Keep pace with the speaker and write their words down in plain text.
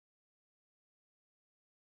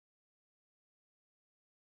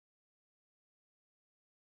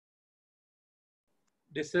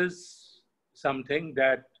This is something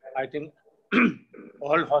that I think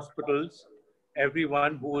all hospitals,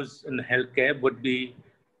 everyone who is in healthcare would be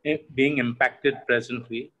being impacted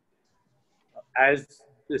presently. As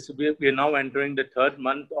we are now entering the third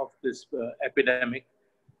month of this epidemic,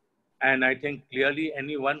 and I think clearly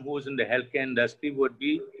anyone who is in the healthcare industry would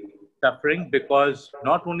be suffering because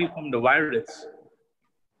not only from the virus,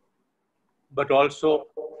 but also,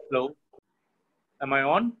 hello, am I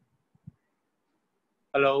on?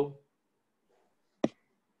 Hello,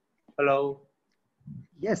 hello.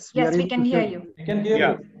 Yes, Yes, we can hear you. We can hear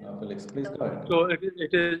Yeah. you, Felix. Please go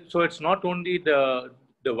ahead. So it's not only the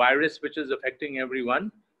virus which is affecting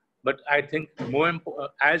everyone, but I think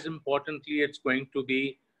as importantly, it's going to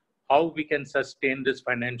be how we can sustain this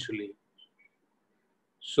financially.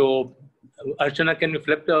 So, Archana, can you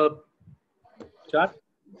flip the chart?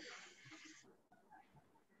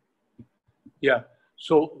 Yeah.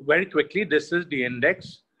 So very quickly, this is the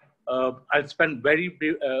index. I'll spend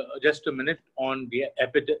just a minute on the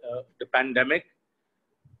pandemic,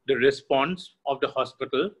 the response of the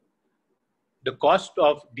hospital, the cost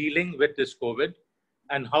of dealing with this COVID,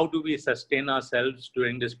 and how do we sustain ourselves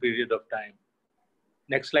during this period of time.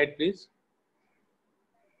 Next slide, please.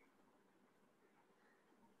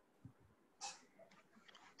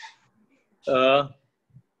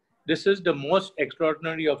 This is the most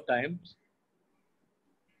extraordinary of times.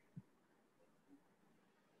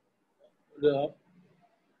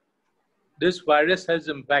 This virus has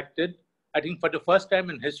impacted, I think for the first time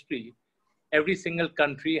in history, every single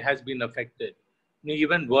country has been affected.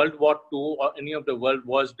 Even World War II or any of the world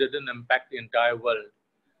wars didn't impact the entire world.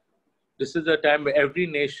 This is a time where every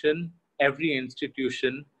nation, every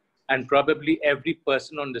institution, and probably every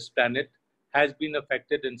person on this planet has been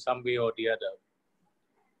affected in some way or the other.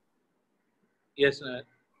 Yes,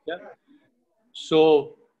 yeah.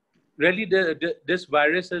 So really this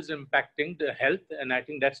virus is impacting the health, and I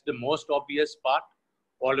think that's the most obvious part.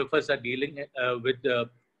 All of us are dealing with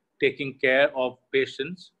taking care of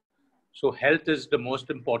patients. So health is the most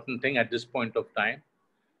important thing at this point of time.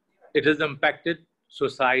 It has impacted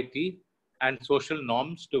society and social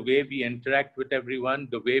norms, the way we interact with everyone,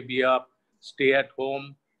 the way we are stay at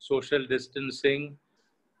home, social distancing,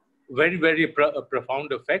 very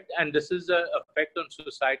profound effect. And this is an effect on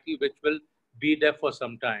society which will be there for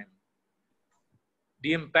some time.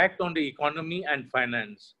 The impact on the economy and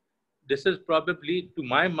finance. This is probably, to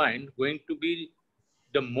my mind, going to be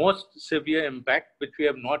the most severe impact which we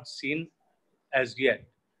have not seen as yet.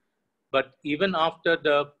 But even after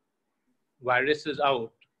the virus is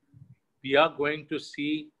out, we are going to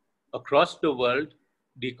see across the world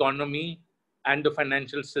the economy and the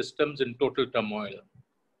financial systems in total turmoil.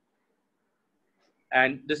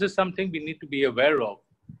 And this is something we need to be aware of.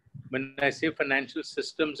 When I say financial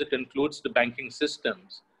systems, it includes the banking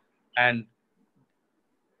systems. And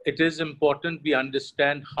it is important we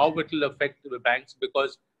understand how it will affect the banks,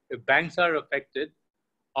 because if banks are affected,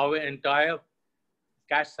 our entire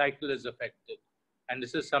cash cycle is affected. And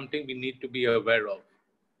this is something we need to be aware of.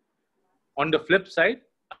 On the flip side,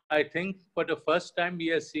 I think for the first time,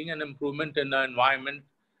 we are seeing an improvement in the environment.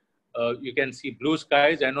 You can see blue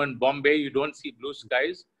skies. I know in Bombay, you don't see blue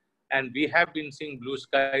skies. And we have been seeing blue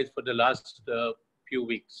skies for the last few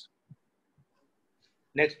weeks.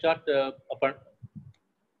 Next chart, can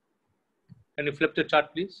you flip the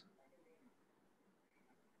chart, please?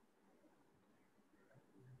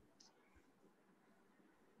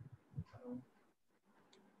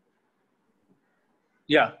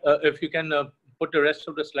 Yeah, if you can put the rest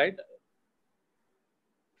of the slide.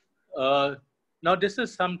 Now, this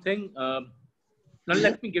is something, now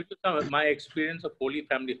let me give you some of my experience of Holy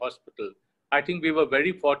Family Hospital. I think we were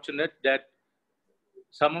very fortunate that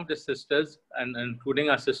some of the sisters, and including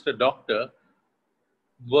our sister doctor,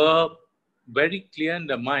 were very clear in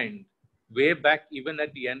their mind, way back even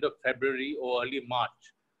at the end of February or early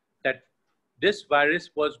March, that this virus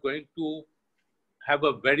was going to have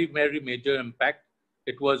a very, very major impact.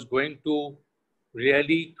 It was going to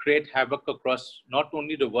really create havoc across not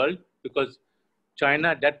only the world, because China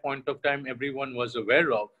at that point of time, everyone was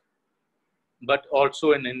aware of, but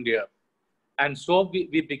also in India. And so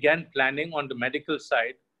we began planning on the medical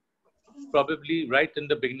side, probably right in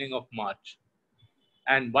the beginning of March.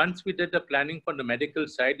 And once we did the planning for the medical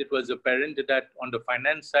side, it was apparent that on the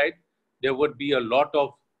finance side, there would be a lot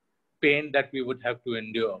of pain that we would have to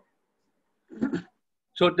endure.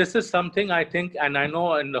 So this is something I think, and I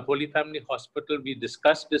know in the Holy Family Hospital, we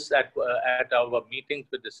discussed this at our meetings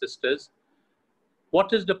with the sisters.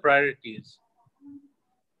 What is the priorities?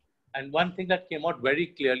 And one thing that came out very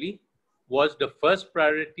clearly was the first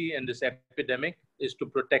priority in this epidemic is to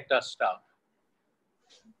protect our staff.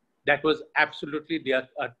 That was absolutely the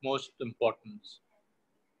utmost importance.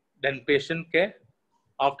 Then patient care.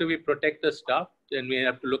 After we protect the staff, then we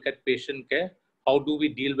have to look at patient care. How do we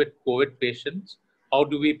deal with COVID patients? How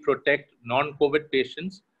do we protect non-COVID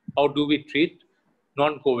patients? How do we treat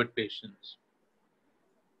non-COVID patients?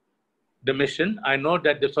 The mission, I know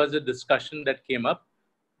that this was a discussion that came up,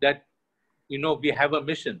 that, we have a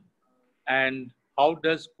mission. And how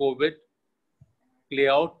does COVID play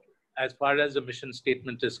out as far as the mission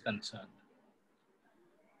statement is concerned?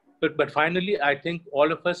 But finally, I think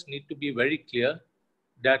all of us need to be very clear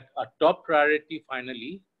that our top priority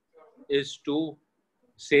finally is to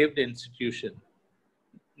save the institution.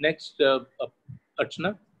 Next,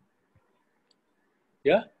 Archana.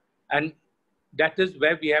 Yeah, and that is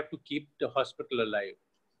where we have to keep the hospital alive.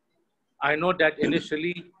 I know that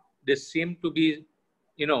initially this seemed to be,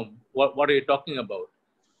 what are you talking about?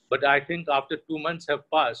 But I think after 2 months have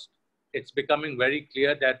passed, it's becoming very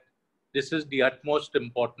clear that this is the utmost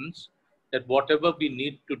importance, that whatever we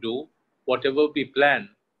need to do, whatever we plan,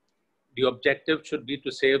 the objective should be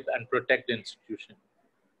to save and protect the institution.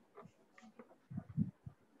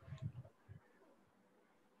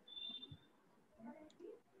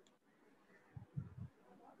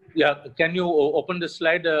 Yeah, can you open the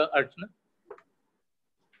slide, Archana?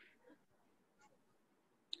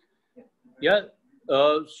 Yeah,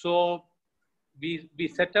 so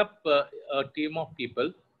we set up a team of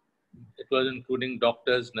people. It was including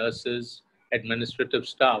doctors, nurses, administrative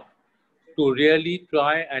staff, to really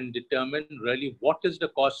try and determine really what is the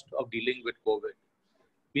cost of dealing with COVID.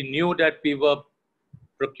 We knew that we were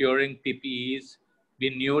procuring PPEs. We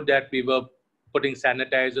knew that we were putting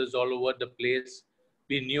sanitizers all over the place.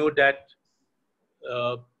 We knew that,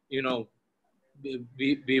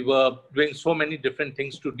 we were doing so many different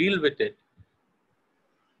things to deal with it.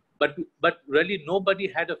 But really nobody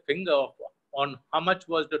had a finger on how much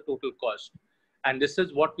was the total cost. And this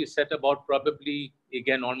is what we set about probably,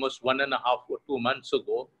 again, almost 1.5 or 2 months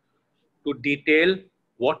ago, to detail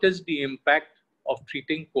what is the impact of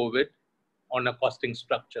treating COVID on a costing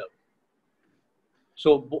structure.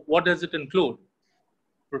 So what does it include?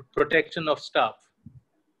 Protection of staff,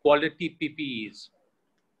 quality PPEs.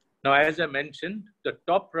 Now, as I mentioned, the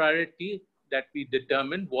top priority that we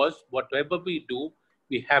determined was whatever we do,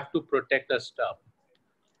 we have to protect our staff,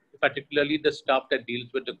 particularly the staff that deals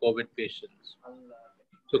with the COVID patients.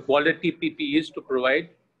 So quality PPEs to provide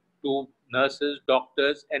to nurses,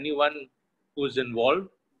 doctors, anyone who's involved,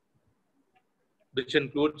 which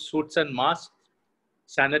includes suits and masks,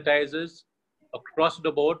 sanitizers, across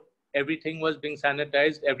the board. Everything was being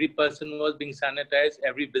sanitized. Every person was being sanitized.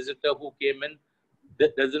 Every visitor who came in,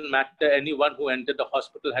 that doesn't matter. Anyone who entered the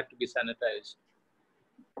hospital had to be sanitized.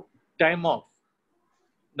 Time off.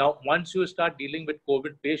 Now, once you start dealing with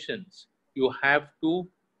COVID patients, you have to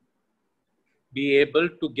be able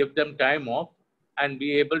to give them time off and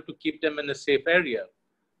be able to keep them in a safe area.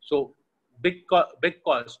 So big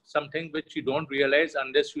cost, something which you don't realize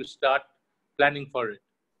unless you start planning for it.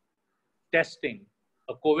 Testing.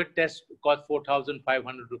 A COVID test costs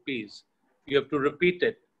 4,500 rupees. You have to repeat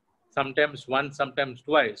it, sometimes once, sometimes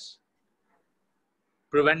twice.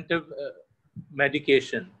 Preventive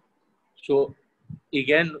medication. So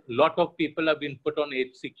again, a lot of people have been put on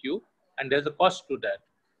HCQ and there's a cost to that.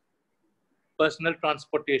 Personal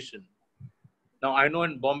transportation. Now, I know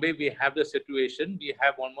in Bombay, we have the situation, we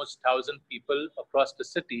have almost 1,000 people across the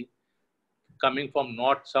city coming from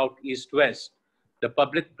north, south, east, west. The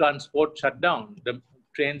public transport shut down, the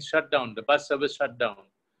trains shut down, the bus service shut down.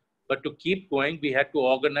 But to keep going, we had to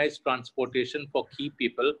organize transportation for key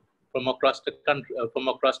people from across the country, from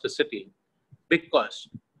across the city. Big cost.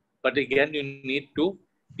 But again, you need to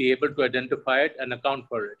be able to identify it and account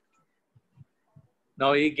for it.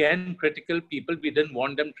 Now, again, critical people, we didn't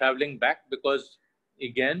want them traveling back because,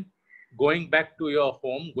 again, going back to your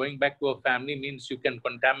home, going back to a family means you can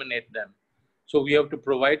contaminate them. So we have to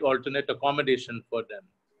provide alternate accommodation for them.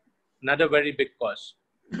 Another very big cost.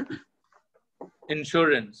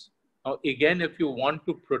 Insurance. Now, again, if you want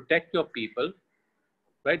to protect your people,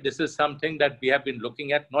 right, this is something that we have been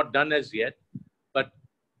looking at, not done as yet, but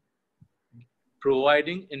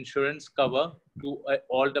providing insurance cover to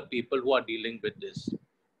all the people who are dealing with this.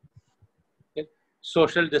 Okay.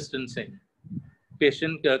 Social distancing,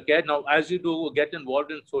 patient care. Now, as you do get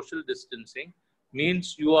involved in social distancing,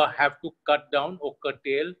 means you have to cut down or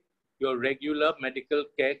curtail your regular medical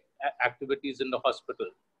care activities in the hospital.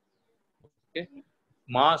 Okay.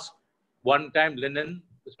 Mask, one-time linen,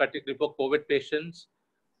 particularly for COVID patients,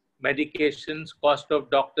 medications, cost of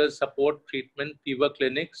doctors, support, treatment, fever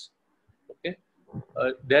clinics. Okay.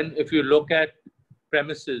 Then if you look at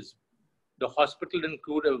premises, the hospital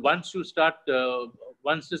included, once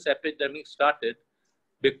this epidemic started,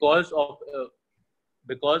 because of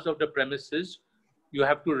the premises, you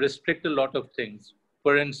have to restrict a lot of things.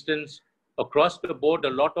 For instance, across the board, a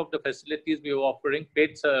lot of the facilities we were offering,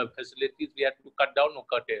 paid facilities, we had to cut down or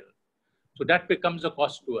curtail. So that becomes a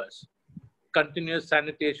cost to us. Continuous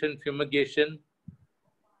sanitation, fumigation,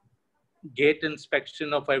 gate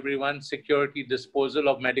inspection of everyone, security, disposal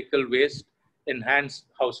of medical waste, enhanced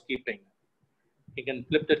housekeeping. You can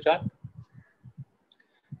flip the chart.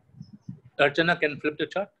 Archana can flip the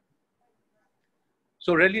chart.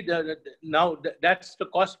 So really, now that's the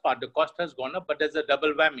cost part. The cost has gone up, but there's a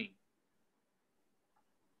double whammy.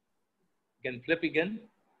 You can flip again.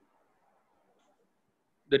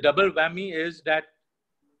 The double whammy is that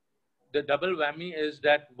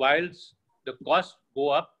whilst the costs go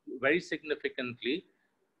up very significantly,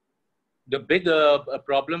 the big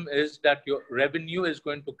problem is that your revenue is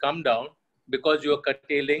going to come down because you're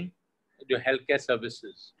curtailing your healthcare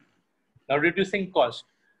services. Now, reducing cost.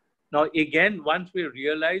 Now, again, once we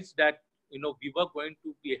realized that, we were going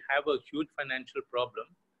to have a huge financial problem,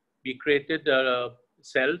 we created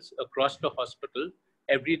cells across the hospital,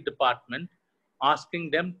 every department,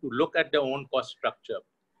 asking them to look at their own cost structure.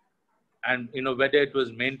 And, whether it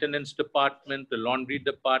was maintenance department, the laundry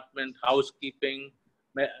department, housekeeping,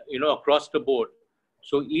 across the board.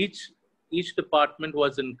 So each department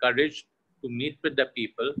was encouraged to meet with the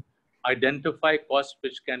people, identify costs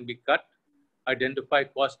which can be cut, identify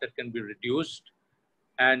costs that can be reduced.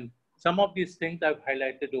 And some of these things I've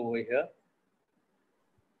highlighted over here,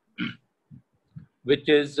 which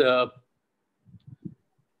is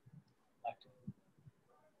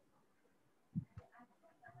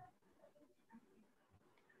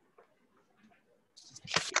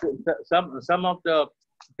some of the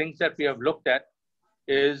things that we have looked at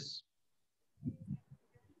is,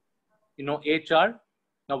 HR.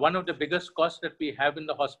 Now, one of the biggest costs that we have in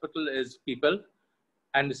the hospital is people.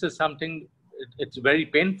 And this is something, it's very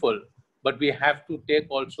painful, but we have to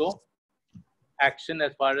take also action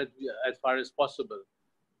as far as possible.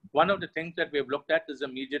 One of the things that we have looked at is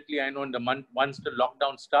immediately, I know in the month, once the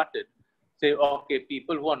lockdown started, say, okay,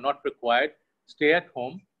 people who are not required, stay at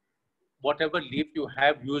home. Whatever leave you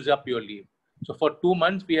have, use up your leave. So for 2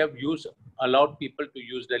 months, we have allowed people to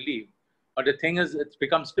use their leave. But the thing is, it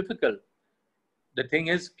becomes difficult. The thing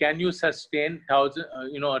is, can you sustain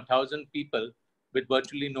 1,000 people with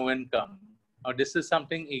virtually no income? Now, this is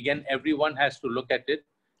something, again, everyone has to look at it.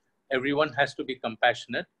 Everyone has to be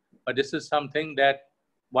compassionate. But this is something that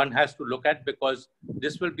one has to look at, because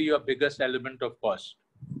this will be your biggest element of cost.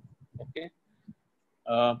 Okay.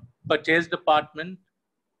 Purchase department,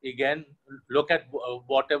 again, look at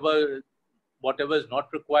whatever is not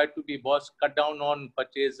required to be bought, cut down on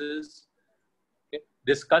purchases. Okay.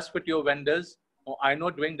 Discuss with your vendors. I know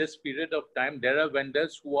during this period of time, there are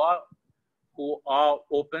vendors who are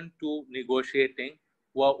open to negotiating,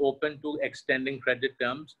 who are open to extending credit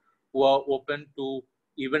terms, who are open to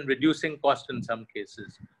even reducing cost in some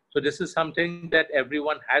cases. So this is something that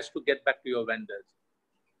everyone has to get back to your vendors.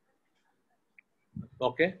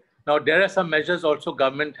 Okay. Now, there are some measures also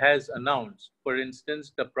government has announced. For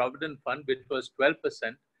instance, the Provident Fund, which was 12%,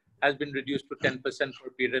 has been reduced to 10% for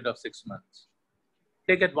a period of 6 months.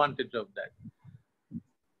 Take advantage of that.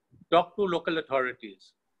 Talk to local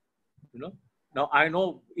authorities. Now, I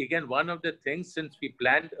know, again, one of the things, since we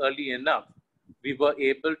planned early enough, we were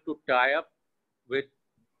able to tie up with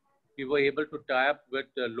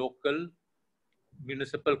the local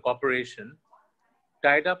municipal corporation,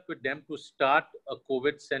 tied up with them to start a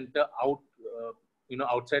COVID center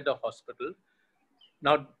outside the hospital.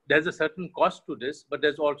 Now, there's a certain cost to this, but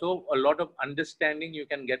there's also a lot of understanding you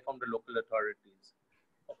can get from the local authorities.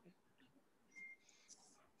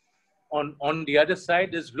 On the other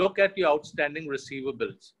side is, look at your outstanding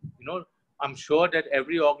receivables. I'm sure that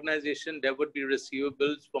every organization, there would be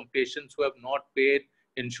receivables from patients who have not paid,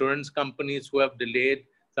 insurance companies who have delayed,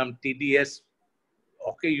 some TDS.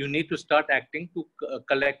 Okay, you need to start acting to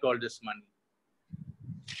collect all this money.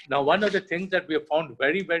 Now, one of the things that we have found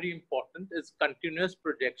very, very important is continuous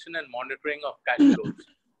projection and monitoring of cash flows.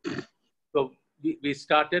 So we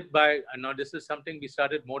started by, now this is something we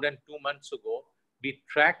started more than 2 months ago. We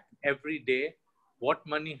track every day what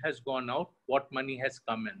money has gone out, what money has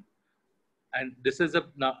come in. And this is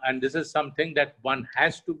something that one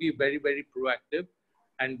has to be very, very proactive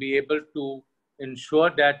and be able to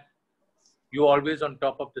ensure that you're always on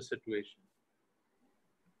top of the situation.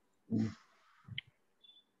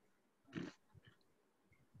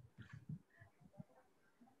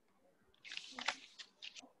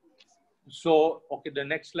 So, okay, the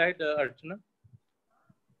next slide, Archana.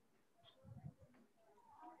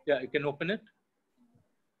 Yeah, you can open it.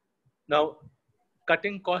 Now,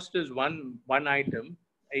 cutting cost is one item.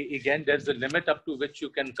 Again, there's a limit up to which you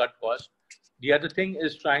can cut cost. The other thing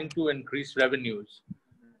is trying to increase revenues.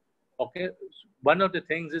 Okay, one of the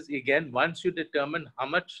things is, again, once you determine how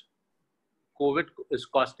much COVID is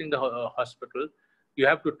costing the hospital, you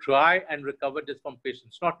have to try and recover this from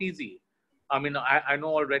patients. Not easy. I mean, I know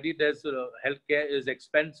already there's healthcare is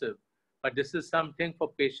expensive, but this is something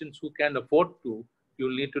for patients who can afford to.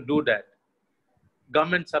 You'll need to do that.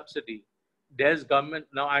 Government subsidy. There's government.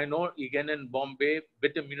 Now, I know again in Bombay,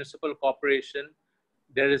 with the municipal corporation,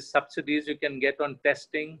 there is subsidies you can get on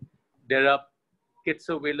testing. There are kits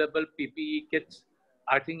available, PPE kits.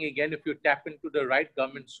 I think again, if you tap into the right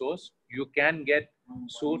government source, you can get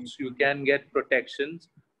suits, you can get protections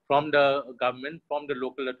from the government, from the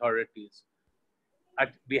local authorities.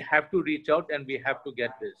 We have to reach out and we have to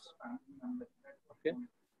get this. Okay.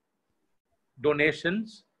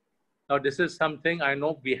 Donations. Now, this is something I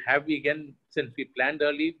know we have, again, since we planned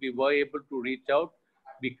early, we were able to reach out.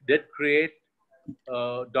 We did create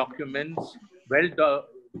documents,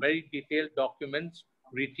 very detailed documents,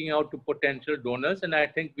 reaching out to potential donors. And I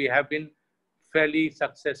think we have been fairly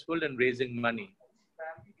successful in raising money.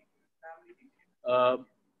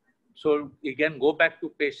 So again, go back to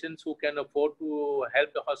patients who can afford to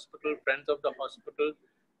help the hospital, friends of the hospital,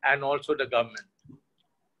 and also the government.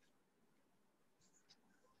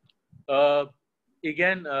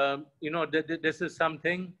 Again, you know, this is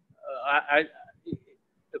something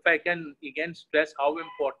if I can again stress how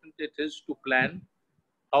important it is to plan,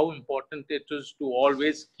 how important it is to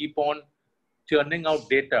always keep on churning out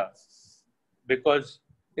data, because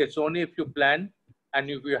it's only if you plan and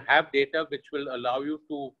if you have data which will allow you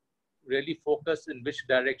to really focus in which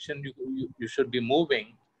direction you should be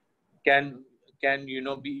moving, can you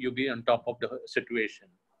know be on top of the situation.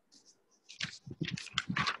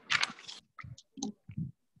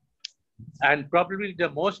 And probably the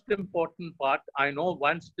most important part, I know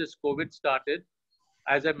once this COVID started,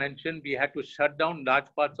 as I mentioned, we had to shut down large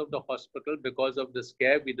parts of the hospital because of the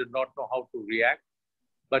scare. We did not know how to react.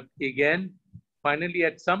 But again, finally,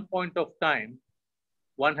 at some point of time,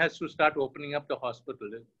 one has to start opening up the hospital,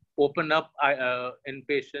 open up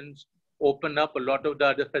inpatients, open up a lot of the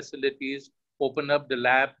other facilities, open up the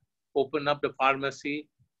lab, open up the pharmacy,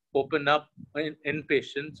 open up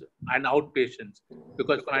inpatients and outpatients,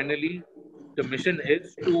 because finally the mission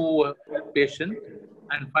is to help patients,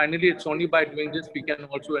 and finally it's only by doing this we can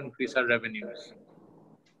also increase our revenues.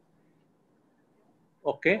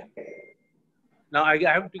 Okay. Now I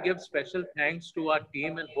have to give special thanks to our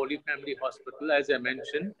team in Holy Family Hospital. As I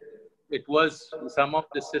mentioned, it was some of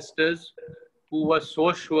the sisters who were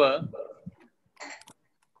so sure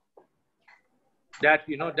that,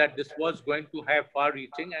 you know, that this was going to have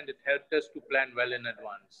far-reaching, and it helped us to plan well in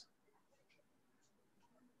advance.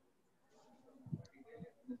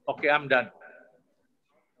 Okay, I'm done.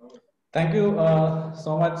 Thank you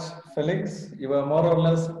so much, Felix. You were more or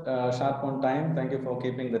less sharp on time. Thank you for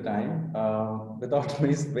keeping the time. Without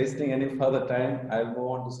wasting any further time, I'll move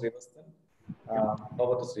on to Srivasthan.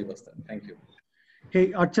 Over to Srivasthan. Thank you.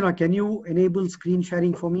 Hey, Archana, can you enable screen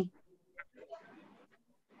sharing for me?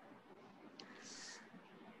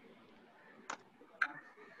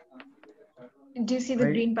 Do you see the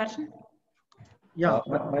green button? Yeah,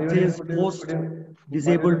 it says host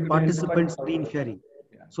disabled participant screen sharing.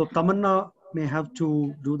 Yeah. So Tamanna may have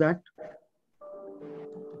to do that.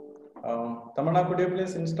 Tamanna, could you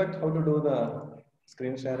please instruct how to do the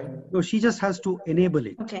screen sharing? No, she just has to enable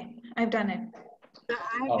it. Okay, I've done it.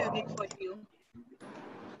 I have done it for you.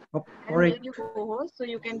 Oh, all right. You co-host, so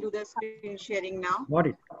you can do the screen sharing now. Got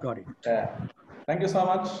it. Got it. Yeah. Thank you so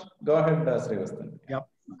much. Go ahead, Srivasthan. Yeah.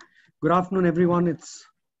 Good afternoon, everyone. It's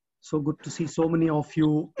so good to see so many of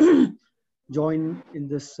you join in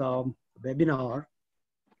this webinar.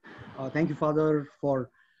 Thank you, Father, for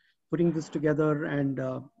putting this together, and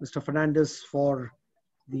Mr. Fernandez for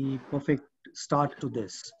the perfect start to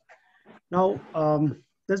this. Now,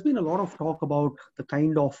 there's been a lot of talk about the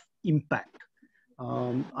kind of impact.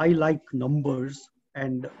 I like numbers,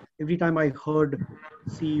 and every time I heard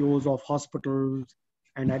CEOs of hospitals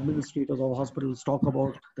and administrators of hospitals talk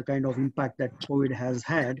about the kind of impact that COVID has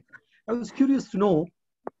had, I was curious to know,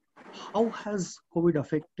 how has COVID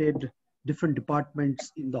affected different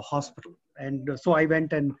departments in the hospital? And so I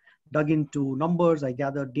went and dug into numbers. I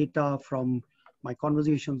gathered data from my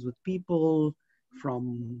conversations with people,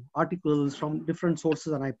 from articles, from different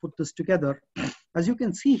sources, and I put this together. As you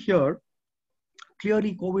can see here,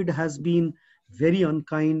 clearly COVID has been very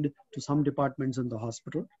unkind to some departments in the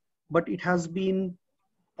hospital, but it has been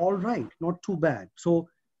all right, not too bad. So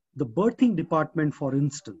The birthing department, for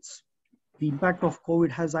instance, the impact of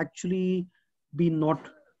COVID has actually been not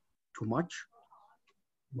too much.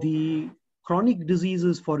 The chronic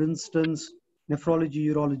diseases, for instance, nephrology,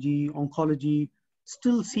 urology, oncology,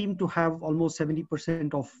 still seem to have almost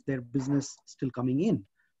 70% of their business still coming in.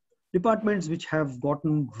 Departments which have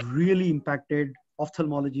gotten really impacted,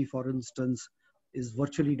 ophthalmology, for instance, is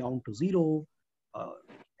virtually down to zero.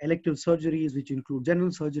 Elective surgeries, which include general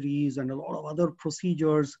surgeries and a lot of other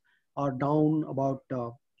procedures, are down about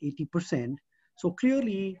 80%. So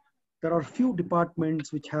clearly, there are few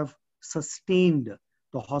departments which have sustained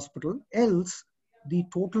the hospital, else the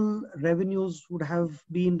total revenues would have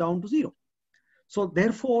been down to zero. So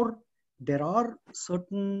therefore, there are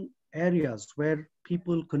certain areas where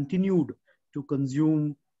people continued to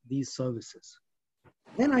consume these services.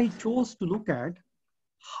 Then I chose to look at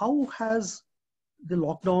how has the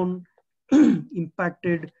lockdown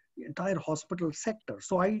impacted the entire hospital sector.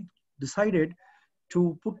 So I decided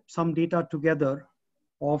to put some data together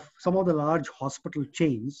of some of the large hospital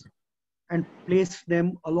chains and place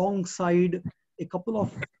them alongside a couple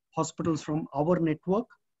of hospitals from our network.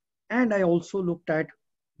 And I also looked at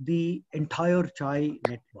the entire CHAI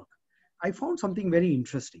network. I found something very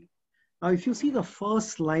interesting. Now, if you see the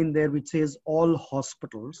first line there, which says all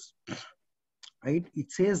hospitals, right?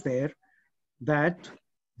 It says there that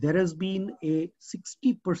there has been a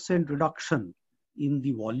 60% reduction in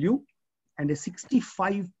the volume and a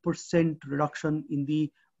 65% reduction in the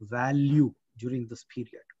value during this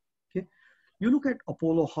period. Okay, you look at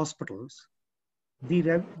Apollo hospitals,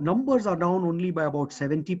 the numbers are down only by about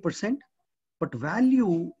 70%, but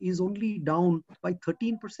value is only down by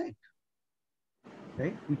 13%,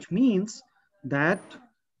 right? Which means that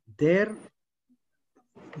the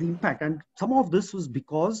impact, and some of this was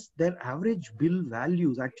because their average bill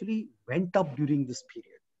values actually went up during this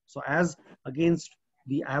period. So as against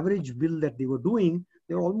the average bill that they were doing,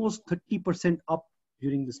 they were almost 30% up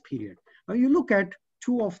during this period. Now you look at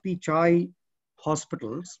two of the CHAI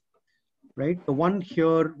hospitals, right? The one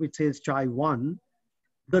here which says CHAI 1,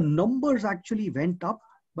 the numbers actually went up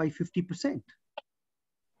by 50%.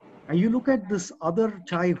 And you look at this other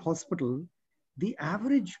CHAI hospital, the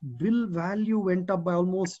average bill value went up by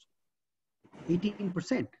almost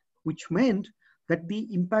 18%, which meant that the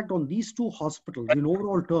impact on these two hospitals in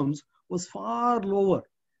overall terms was far lower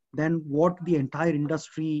than what the entire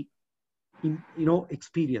industry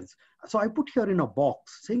experienced. So I put here in a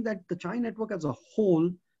box saying that the CHAI network as a whole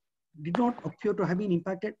did not appear to have been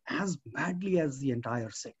impacted as badly as the entire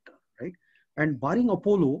sector, right? And barring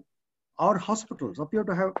Apollo, our hospitals appear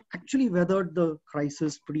to have actually weathered the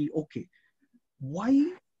crisis pretty okay.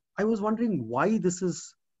 Why? I was wondering why this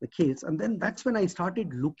is the case. And then that's when I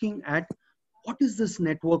started looking at what is this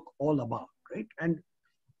network all about, right? And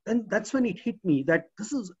then that's when it hit me that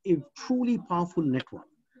this is a truly powerful network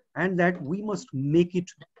and that we must make it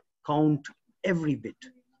count every bit.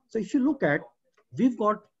 So if you look at, we've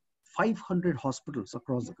got 500 hospitals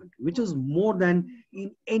across the country, which is more than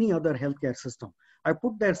in any other healthcare system. I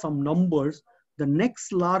put there some numbers. The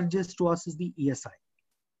next largest to us is the ESI.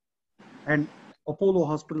 And Apollo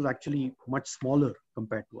Hospital is actually much smaller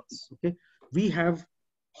compared to us, okay? We have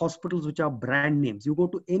hospitals which are brand names. You go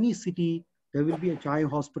to any city, there will be a CHAI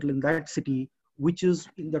hospital in that city, which is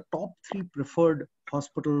in the top 3 preferred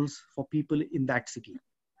hospitals for people in that city.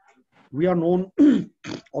 We are known,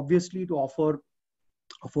 obviously, to offer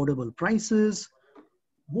affordable prices.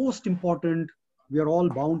 Most important, we are all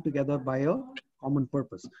bound together by a common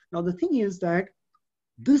purpose. Now, the thing is that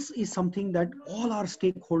this is something that all our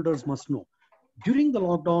stakeholders must know. During the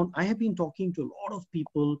lockdown, I have been talking to a lot of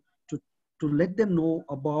people to let them know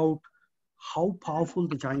about how powerful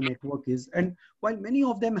the CHAI network is. And while many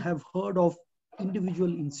of them have heard of individual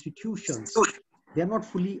institutions, they are not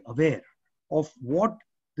fully aware of what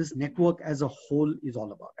this network as a whole is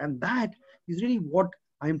all about. And that is really what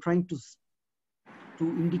I'm trying to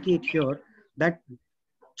indicate here, that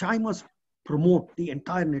CHAI must promote the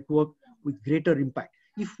entire network with greater impact.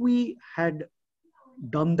 If we had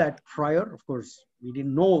done that prior, of course, we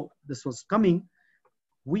didn't know this was coming,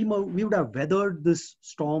 we would have weathered this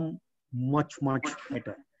storm much, much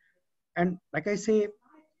better. And like I say,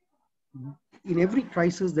 in every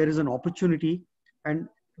crisis, there is an opportunity, and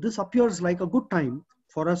this appears like a good time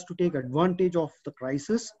for us to take advantage of the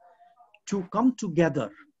crisis, to come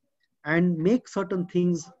together and make certain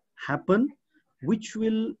things happen, which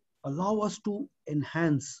will allow us to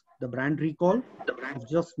enhance the brand recall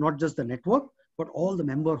of not just the network, but all the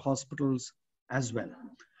member hospitals as well.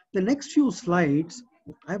 The next few slides,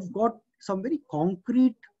 I've got some very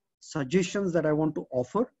concrete suggestions that I want to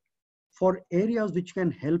offer for areas which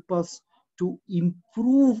can help us to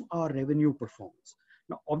improve our revenue performance.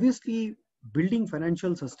 Now, obviously, building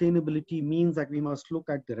financial sustainability means that we must look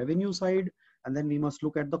at the revenue side and then we must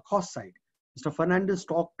look at the cost side. Mr. Fernandez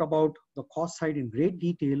talked about the cost side in great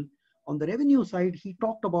detail. On the revenue side, he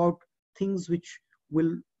talked about things which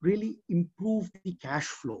will really improve the cash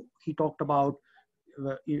flow. He talked about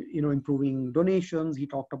improving donations. He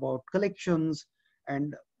talked about collections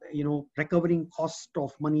and recovering cost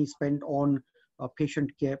of money spent on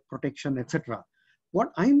patient care, protection, etc. What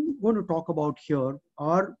I'm going to talk about here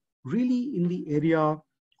are really in the area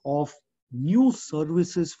of new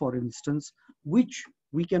services, for instance, which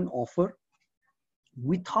we can offer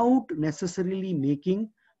without necessarily making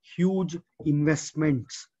huge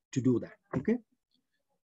investments to do that. Okay.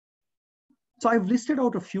 So I've listed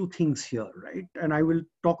out a few things here, right? And I will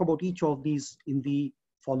talk about each of these in the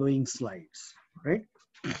following slides, right?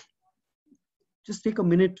 Just take a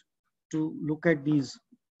minute to look at these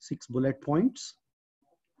 6 bullet points.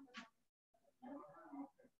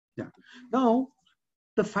 Yeah. Now,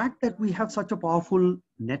 the fact that we have such a powerful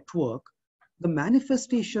network, the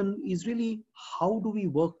manifestation is really how do we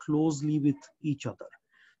work closely with each other.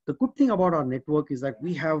 The good thing about our network is that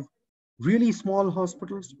we have really small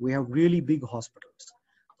hospitals, we have really big hospitals.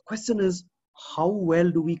 The question is, how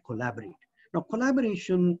well do we collaborate? Now,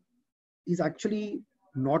 collaboration is actually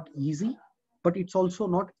not easy, but it's also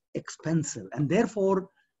not expensive. And therefore,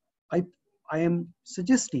 I am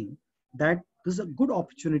suggesting that this is a good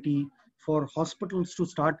opportunity for hospitals to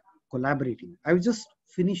start collaborating. I was just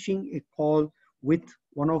finishing a call with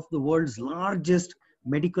one of the world's largest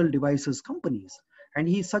medical devices companies, and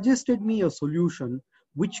he suggested me a solution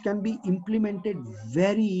which can be implemented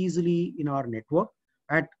very easily in our network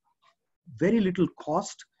at very little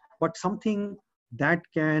cost, but something that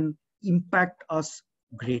can impact us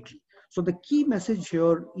greatly. So the key message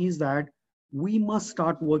here is that we must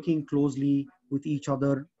start working closely with each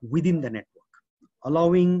other within the network,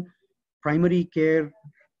 allowing primary care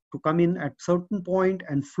to come in at certain point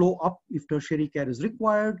and flow up if tertiary care is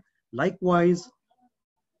required. Likewise,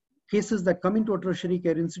 cases that come into a tertiary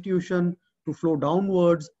care institution to flow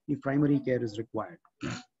downwards if primary care is required.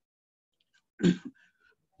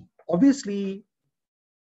 Obviously,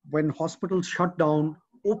 when hospitals shut down,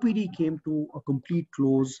 OPD came to a complete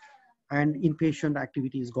close and inpatient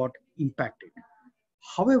activities got impacted.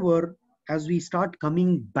 However, as we start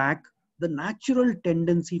coming back, the natural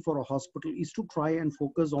tendency for a hospital is to try and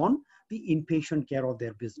focus on the inpatient care of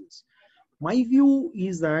their business. My view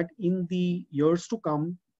is that in the years to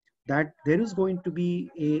come, that there is going to be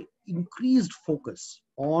a increased focus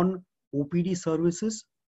on OPD services,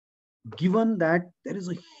 given that there is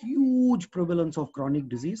a huge prevalence of chronic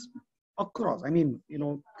disease across. I mean,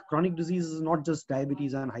 chronic disease is not just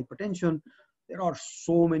diabetes and hypertension. There are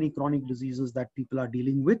so many chronic diseases that people are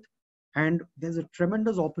dealing with. And there's a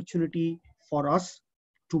tremendous opportunity for us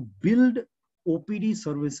to build OPD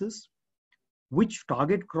services which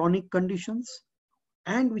target chronic conditions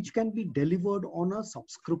and which can be delivered on a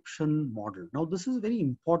subscription model. Now, this is a very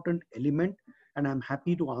important element, and I'm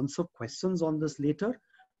happy to answer questions on this later.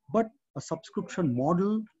 But a subscription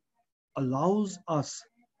model allows us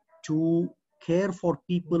to care for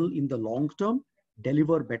people in the long term,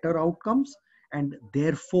 deliver better outcomes, and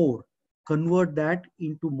therefore convert that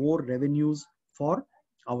into more revenues for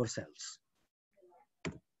ourselves.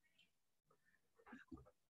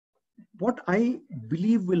 What I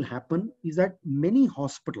believe will happen is that many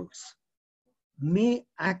hospitals may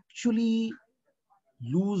actually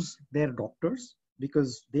lose their doctors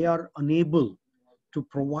because they are unable to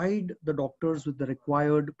provide the doctors with the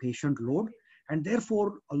required patient load, and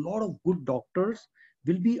therefore a lot of good doctors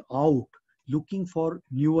will be out looking for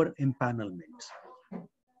newer empanelments.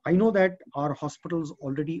 I know that our hospitals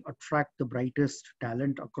already attract the brightest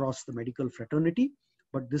talent across the medical fraternity,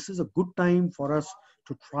 but this is a good time for us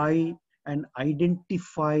to try and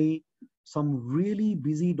identify some really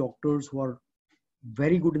busy doctors who are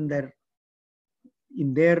very good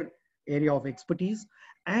in their area of expertise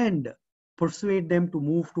and persuade them to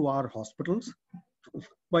move to our hospitals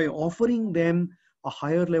by offering them a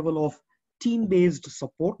higher level of team-based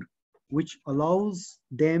support, which allows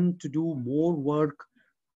them to do more work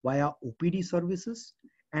via OPD services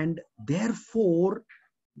and therefore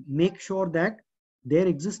make sure that their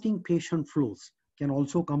existing patient flows can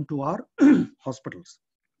also come to our hospitals.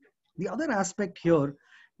 The other aspect here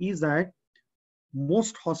is that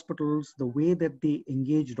most hospitals, the way that they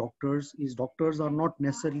engage doctors is doctors are not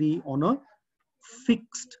necessarily on a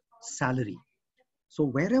fixed salary. So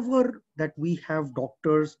wherever that we have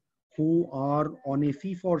doctors who are on a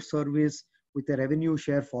fee for service with a revenue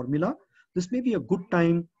share formula, this may be a good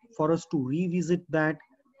time for us to revisit that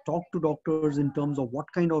talk to doctors in terms of what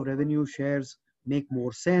kind of revenue shares make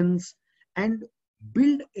more sense, and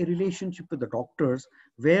build a relationship with the doctors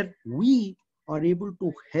where we are able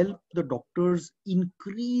to help the doctors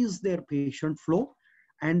increase their patient flow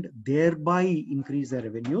and thereby increase their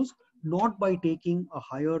revenues, not by taking a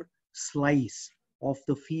higher slice of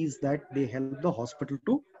the fees that they help the hospital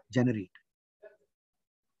to generate.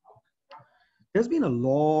 There's been a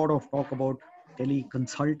lot of talk about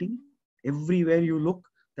teleconsulting. Everywhere you look,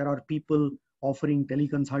 there are people offering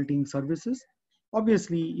teleconsulting services.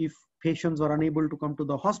 Obviously, if patients are unable to come to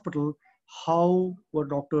the hospital, how were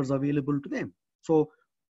doctors available to them? So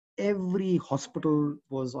every hospital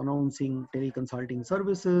was announcing teleconsulting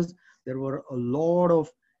services. There were a lot of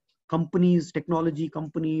companies, technology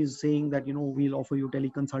companies saying that, we'll offer you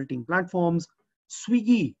teleconsulting platforms.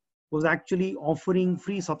 Swiggy was actually offering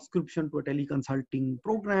free subscription to a teleconsulting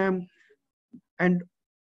program. And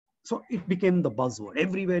so it became the buzzword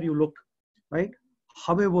everywhere you look, right?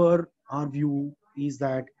 However, our view is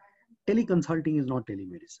that teleconsulting is not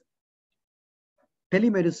telemedicine.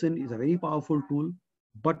 Telemedicine is a very powerful tool,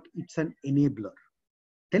 but it's an enabler.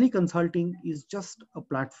 Teleconsulting is just a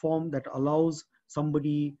platform that allows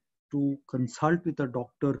somebody to consult with a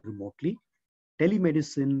doctor remotely.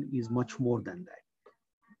 Telemedicine is much more than that.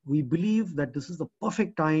 We believe that this is the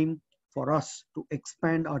perfect time for us to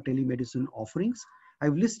expand our telemedicine offerings.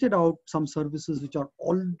 I've listed out some services which are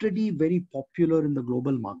already very popular in the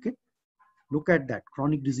global market. Look at that: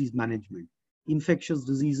 chronic disease management, infectious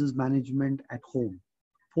diseases management at home,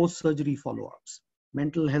 post-surgery follow-ups,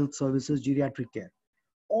 mental health services, geriatric care.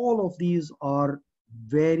 All of these are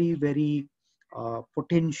very, very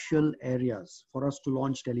potential areas for us to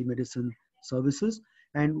launch telemedicine services.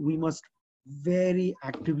 And we must very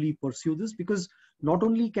actively pursue this, because not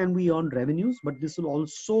only can we earn revenues, but this will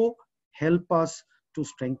also help us to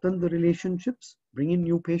strengthen the relationships, bring in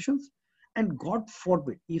new patients. And God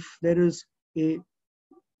forbid, if there is a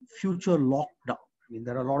future lockdown,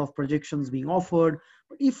 there are a lot of projections being offered,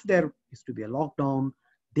 but if there is to be a lockdown,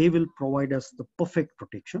 they will provide us the perfect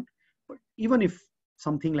protection. But even if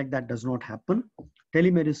something like that does not happen,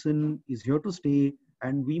 telemedicine is here to stay,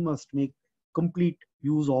 and we must make complete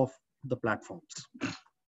use of the platforms.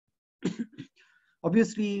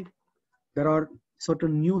 Obviously, there are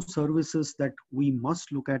certain new services that we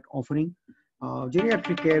must look at offering.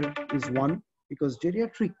 Geriatric care is one, because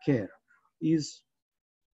geriatric care is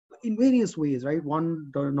in various ways, right? One,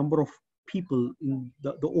 the number of people in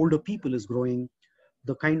the older people is growing.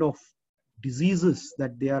 The kind of diseases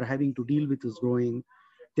that they are having to deal with is growing.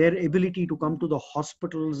 Their ability to come to the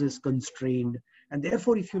hospitals is constrained. And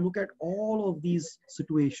therefore, if you look at all of these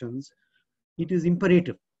situations, it is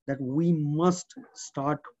imperative that we must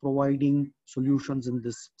start providing solutions in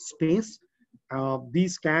this space.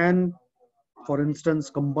 These can, for instance,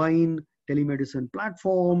 combine telemedicine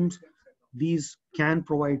platforms. These can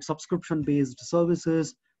provide subscription-based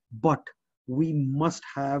services, but we must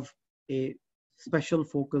have a special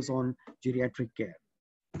focus on geriatric care.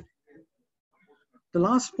 The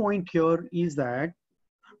last point here is that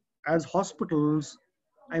as hospitals,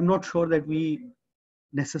 I'm not sure that we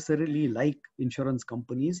necessarily like insurance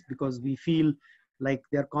companies, because we feel like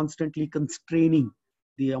they're constantly constraining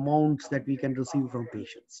the amounts that we can receive from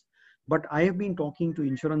patients. But I have been talking to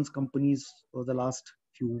insurance companies over the last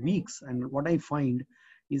few weeks, and what I find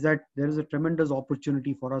is that there is a tremendous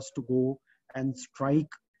opportunity for us to go and strike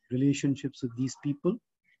relationships with these people.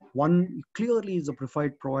 One clearly is a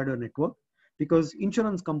preferred provider network, because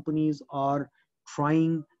insurance companies are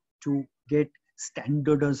trying to get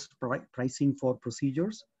standardized pricing for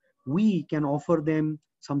procedures. We can offer them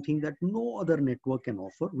something that no other network can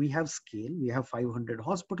offer. We have scale. We have 500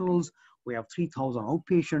 hospitals. We have 3,000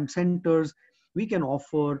 outpatient centers. We can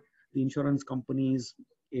offer the insurance companies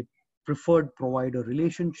a preferred provider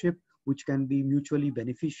relationship, which can be mutually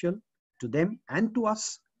beneficial to them and to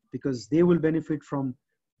us, because they will benefit from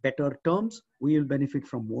better terms. We will benefit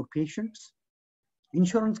from more patients.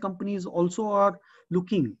 Insurance companies also are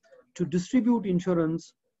looking to distribute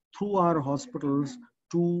insurance through our hospitals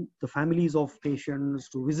to the families of patients,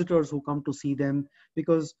 to visitors who come to see them,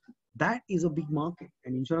 because that is a big market,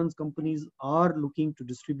 and insurance companies are looking to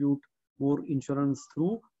distribute more insurance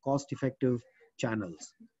through cost-effective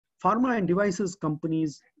channels. Pharma and devices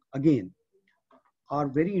companies, again, are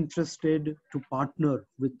very interested to partner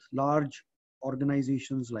with large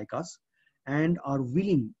organizations like us, and are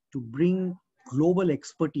willing to bring global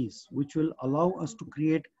expertise, which will allow us to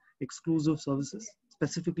create exclusive services,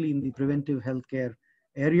 specifically in the preventive healthcare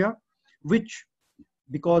area, which,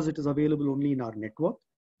 because it is available only in our network,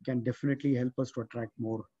 can definitely help us to attract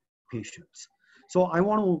more patients. So I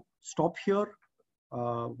want to stop here.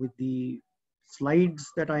 with the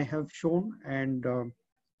slides that I have shown, and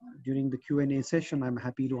during the Q&A session, I'm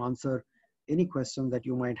happy to answer any question that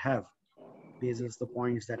you might have based on the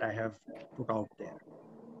points that I have put out there.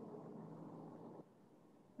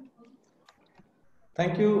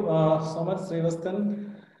 Thank you so much,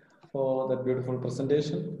 Srivasthan, for that beautiful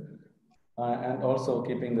presentation and also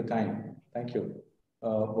keeping the time. Thank you,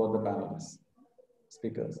 both the panelists,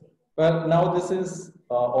 speakers. Well, now this is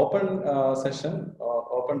open session,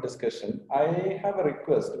 open discussion. I have a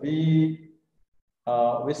request. We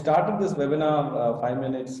started this webinar 5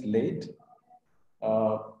 minutes late.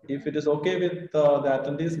 If it is okay with the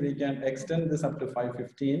attendees, we can extend this up to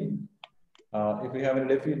 5:15. If you have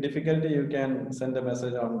any difficulty, you can send a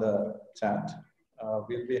message on the chat.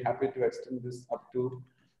 We'll be happy to extend this up to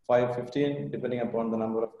 5:15, depending upon the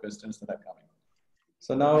number of questions that are coming.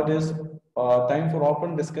 So now it is time for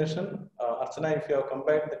open discussion. Archana, if you have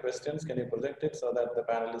compiled the questions, can you project it so that the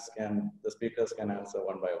panelists can, the speakers can answer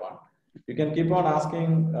one by one? You can keep on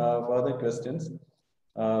asking further questions.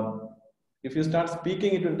 If you start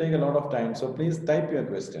speaking, it will take a lot of time. So please type your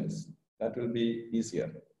questions. That will be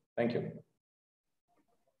easier. Thank you.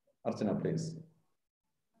 Archana, please.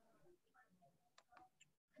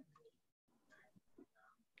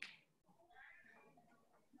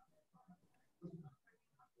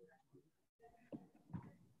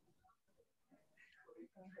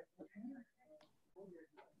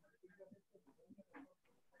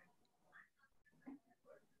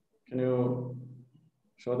 Can you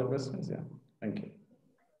show the questions? Yeah, thank you.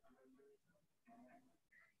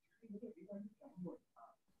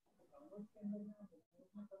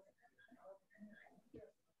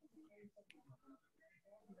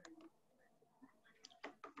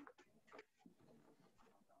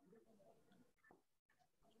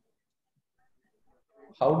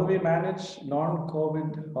 How do we manage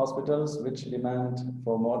non-COVID hospitals which demand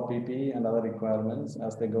for more PPE and other requirements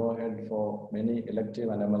as they go ahead for many elective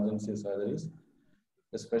and emergency surgeries,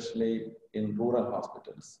 especially in rural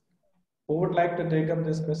hospitals? Who would like to take up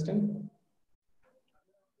this question?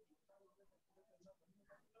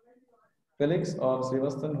 Felix or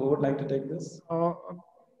Srivasthan, who would like to take this?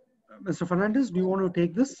 Mr. Fernandez, do you want to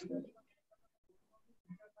take this?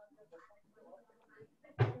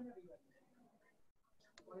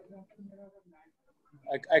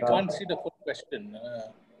 I can't see the full question.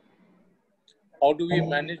 How do we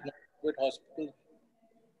manage COVID hospitals?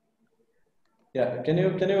 Yeah, can you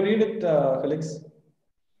read it, Felix?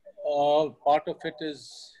 Part of it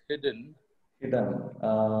is hidden. Hidden.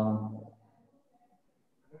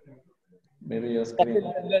 Maybe your screen.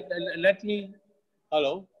 Let me.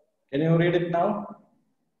 Hello. Can you read it now?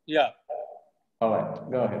 Yeah. All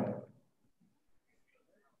right, go ahead.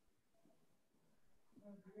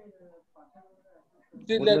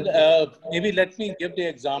 Maybe let me give the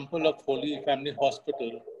example of Holy Family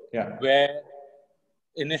Hospital, where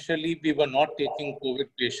initially we were not taking COVID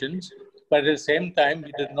patients, but at the same time,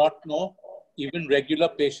 we did not know even regular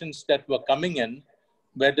patients that were coming in,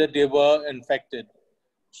 whether they were infected.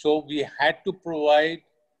 So we had to provide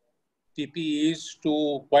PPEs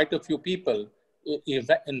to quite a few people.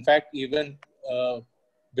 In fact, even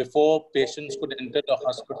before patients could enter the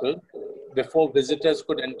hospital, before visitors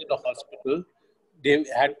could enter the hospital, they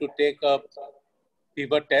had to take a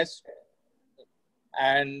fever test,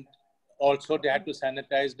 and also they had to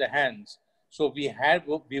sanitize their hands. So we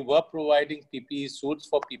were providing PPE suits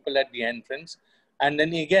for people at the entrance. And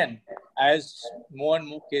then again, as more and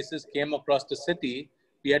more cases came across the city,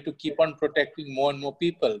 we had to keep on protecting more and more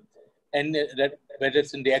people. And that, whether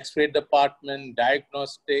it's in the X-ray department,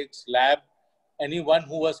 diagnostics, lab, anyone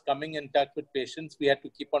who was coming in touch with patients, we had to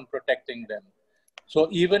keep on protecting them. So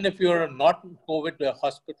even if you're not in COVID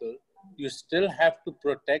hospital, you still have to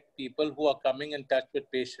protect people who are coming in touch with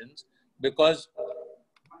patients, because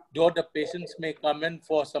though the patients may come in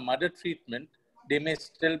for some other treatment, they may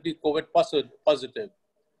still be COVID positive.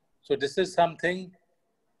 So this is something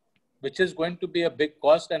which is going to be a big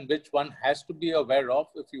cost and which one has to be aware of.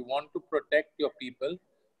 If you want to protect your people,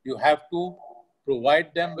 you have to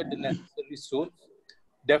provide them with the necessary suits.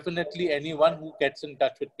 Definitely anyone who gets in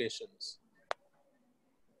touch with patients.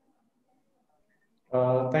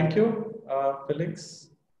 Thank you, Felix.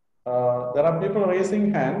 There are people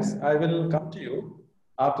raising hands. I will come to you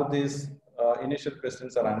after these initial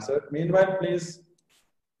questions are answered. Meanwhile, please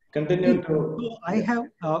continue to... So I have,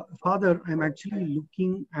 Father, I'm actually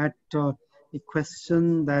looking at a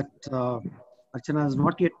question that Archana has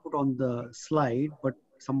not yet put on the slide, but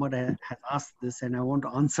somebody has asked this and I want to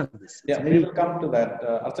answer this. Yeah, we will come to that.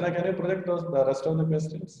 Archana, can you project the rest of the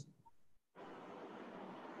questions?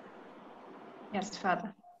 Yes,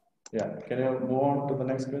 Father. Yeah, can you move on to the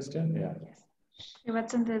next question? Yeah.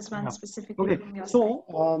 Shivatsan, there's one Yeah. specifically Okay, from your side.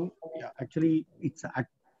 so yeah, actually, it's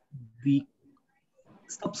the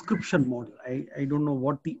subscription model. I don't know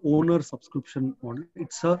what the owner subscription model.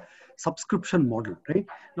 It's a subscription model, right?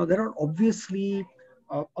 Now there are obviously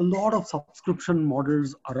a lot of subscription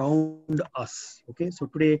models around us. Okay, so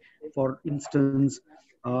today, for instance,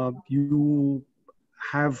 you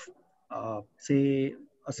have say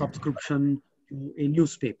a subscription to a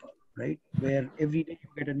newspaper, right? Where every day you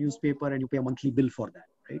get a newspaper and you pay a monthly bill for that,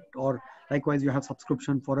 right? Or likewise, you have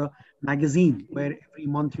subscription for a magazine where every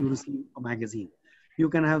month you receive a magazine. You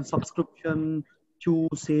can have subscription to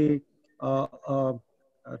say a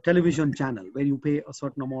television channel where you pay a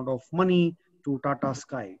certain amount of money to Tata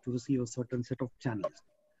Sky to receive a certain set of channels.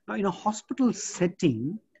 Now, in a hospital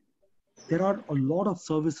setting, there are a lot of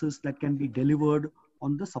services that can be delivered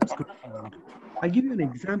on the subscription model. I'll give you an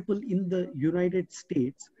example. In the United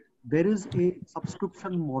States, there is a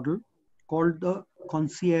subscription model called the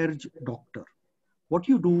concierge doctor. What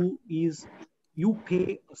you do is you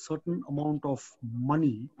pay a certain amount of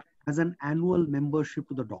money as an annual membership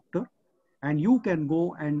to the doctor, and you can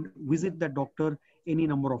go and visit that doctor any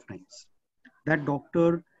number of times. That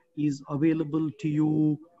doctor is available to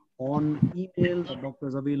you on email, the doctor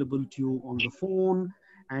is available to you on the phone,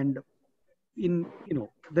 and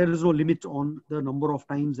there is no limit on the number of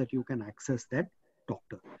times that you can access that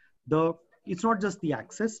doctor. It's not just the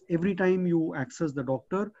access. Every time you access the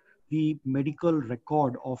doctor, the medical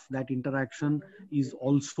record of that interaction is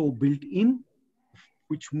also built in,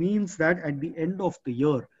 which means that at the end of the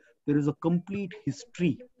year, there is a complete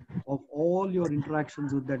history of all your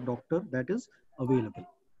interactions with that doctor that is available.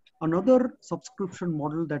 Another subscription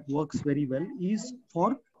model that works very well is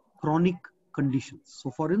for chronic conditions.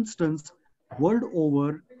 So for instance, world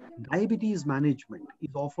over, diabetes management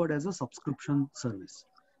is offered as a subscription service.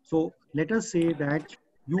 So let us say that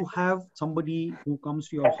you have somebody who comes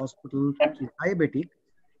to your hospital is diabetic.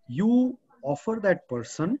 You offer that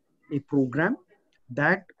person a program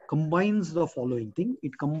that combines the following thing.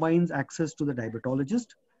 It combines access to the diabetologist.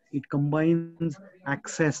 It combines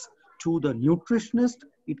access to the nutritionist.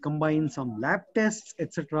 It combines some lab tests,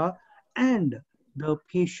 etc. And the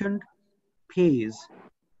patient pays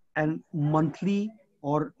a monthly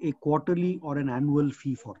or a quarterly or an annual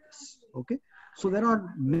fee for this. Okay. So there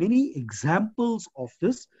are many examples of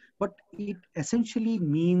this, but it essentially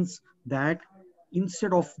means that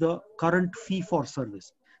instead of the current fee for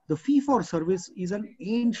service, the fee for service is an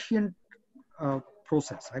ancient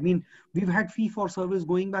process. I mean, we've had fee for service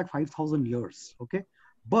going back 5,000 years. Okay.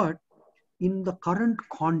 But in the current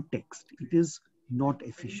context, it is not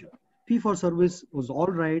efficient. Fee for service was all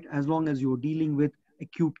right as long as you're dealing with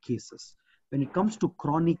acute cases. When it comes to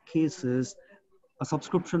chronic cases, a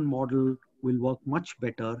subscription model will work much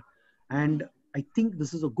better. And I think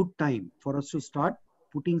this is a good time for us to start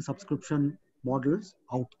putting subscription models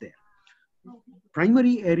out there.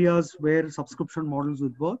 Primary areas where subscription models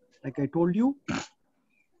would work, like I told you,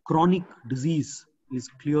 chronic disease is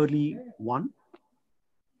clearly one.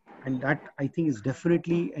 And that, I think, is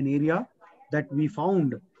definitely an area that we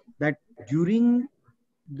found that during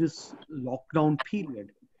this lockdown period,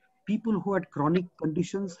 people who had chronic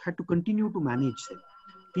conditions had to continue to manage them.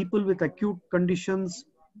 People with acute conditions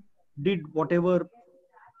did whatever,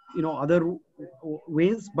 other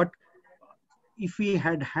ways. But if we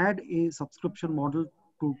had had a subscription model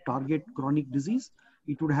to target chronic disease,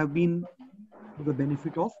 it would have been to the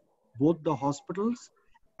benefit of both the hospitals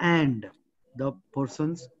and the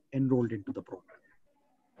persons enrolled into the program.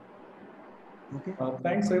 Okay.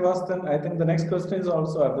 Thanks, Srivasthan. I think the next question is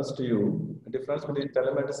also addressed to you. The difference between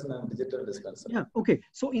telemedicine and digital dispensary. Yeah. Okay.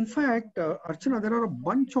 So in fact, Archana, there are a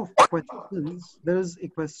bunch of questions. There is a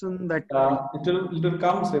question that it will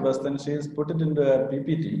come, Srivasthan. She's put it into a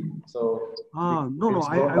PPT. So no.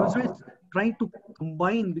 I was just trying to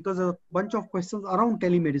combine because a bunch of questions around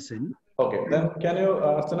telemedicine. Okay. Then can you,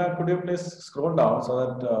 Archana, could you please scroll down so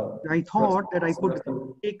that I thought that I could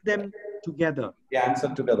take them together. Yeah,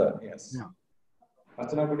 answer together. Yes. Yeah.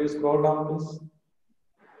 Archana, could you scroll down, please?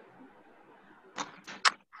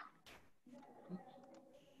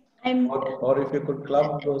 Or if you could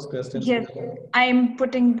club those questions. Yes, I'm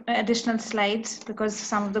putting additional slides because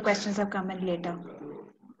some of the questions have come in later.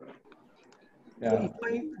 Yeah. So if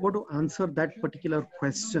I were to answer that particular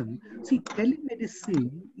question, see,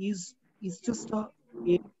 telemedicine is just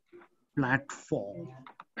a platform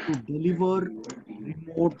to deliver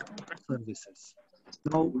remote services.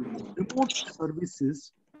 Now, remote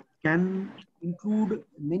services can include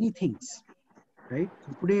many things, right?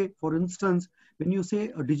 So today, for instance, when you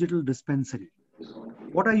say a digital dispensary,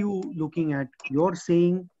 what are you looking at? You're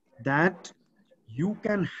saying that you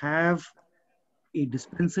can have a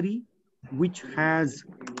dispensary which has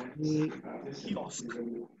a kiosk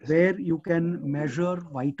where you can measure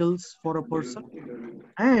vitals for a person,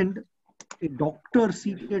 and a doctor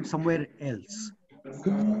seated somewhere else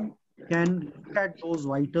who can look at those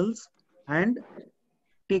vitals and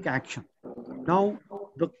take action. Now,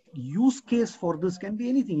 the use case for this can be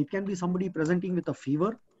anything. It can be somebody presenting with a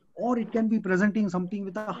fever, or it can be presenting something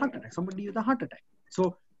with a heart attack, somebody with a heart attack.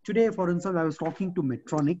 So today, for instance, I was talking to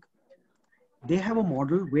Medtronic. They have a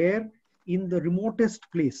model where in the remotest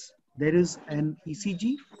place, there is an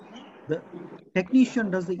ECG. The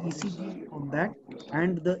technician does the ECG on that,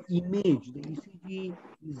 and the image, the ECG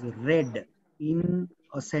is read in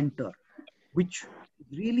a center, which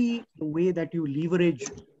is really the way that you leverage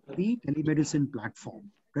the telemedicine platform,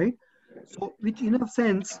 right? So, which in a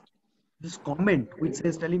sense, this comment which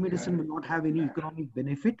says telemedicine will not have any economic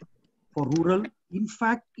benefit for rural. In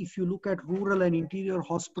fact, if you look at rural and interior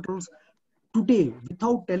hospitals, today,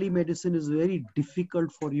 without telemedicine, is very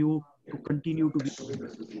difficult for you to continue to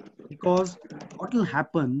be, because what will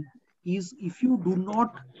happen is if you do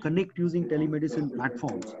not connect using telemedicine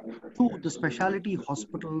platforms to the specialty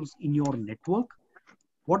hospitals in your network,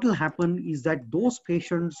 what will happen is that those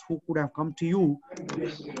patients who could have come to you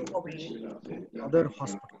will move away to other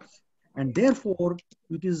hospitals. And therefore,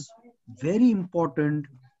 it is very important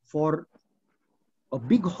for a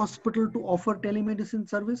big hospital to offer telemedicine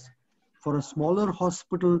service, for a smaller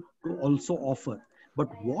hospital to also offer. But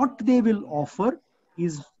what they will offer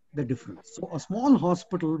is the difference. So a small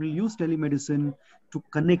hospital will use telemedicine to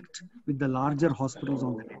connect with the larger hospitals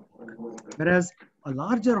on the network, whereas a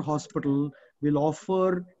larger hospital will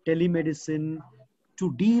offer telemedicine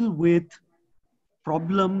to deal with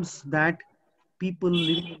problems that people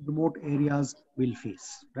living in remote areas will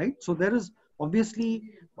face, right? So there is obviously,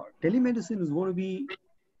 telemedicine is going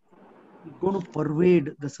to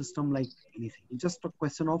pervade the system like anything. It's just a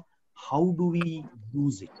question of how do we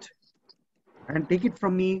use it. And take it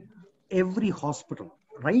from me, every hospital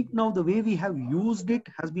right now, the way we have used it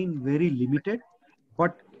has been very limited,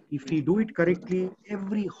 but if we do it correctly,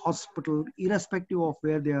 every hospital, irrespective of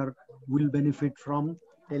where they are, will benefit from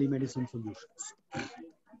telemedicine solutions.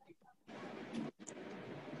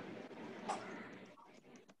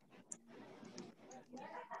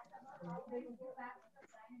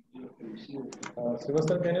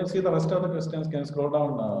 Srivastava, can you see the rest of the questions? Can you scroll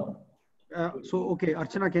down? So, okay,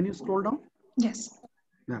 Archana, can you scroll down? Yes.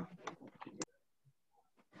 Yeah.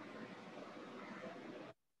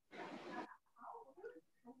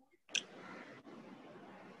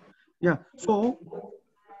 Yeah. So,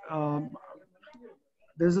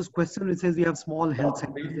 there's this question which says we have small health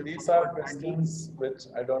centers. These are questions which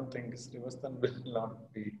I don't think Srivastava will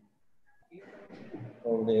not be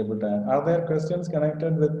probably able to answer. Are there questions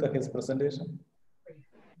connected with his presentation?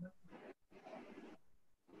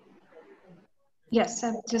 Yes,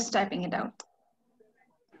 I'm just typing it out.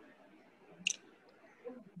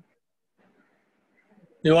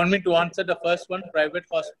 You want me to answer the first one, private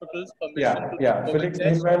hospitals permission to Yeah. do Felix,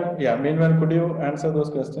 COVID test? meanwhile, could you answer those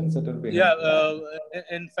questions? It will be helpful.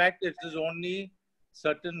 In fact, it is only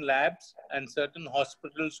certain labs and certain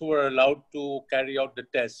hospitals who are allowed to carry out the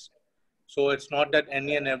test. So it's not that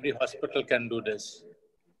any and every hospital can do this.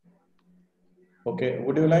 Okay.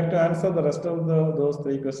 Would you like to answer the rest of those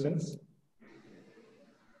three questions?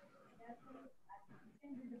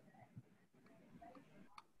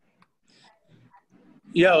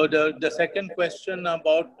 Yeah, the second question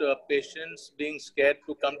about patients being scared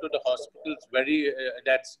to come to the hospital is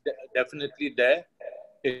that's definitely there.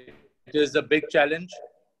 It is a big challenge,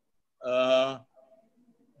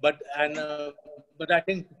 but I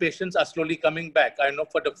think patients are slowly coming back. I know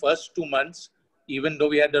for the first 2 months, even though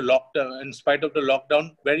we had the lockdown, in spite of the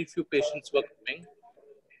lockdown, very few patients were coming.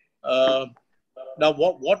 Now,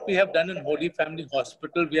 what we have done in Holy Family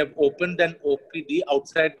Hospital, we have opened an OPD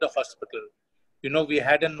outside the hospital. You know, we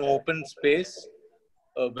had an open space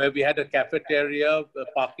where we had a cafeteria, a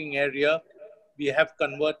parking area. We have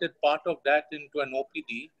converted part of that into an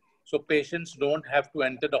OPD, so patients don't have to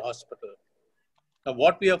enter the hospital. Now,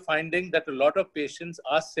 what we are finding that a lot of patients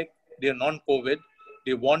are sick, they're non-COVID,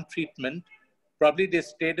 they want treatment. Probably they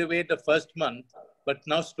stayed away the first month, but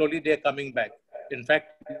now slowly they're coming back. In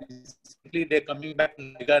fact, they're coming back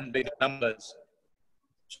in bigger and bigger numbers.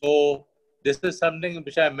 So this is something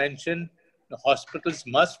which I mentioned. The hospitals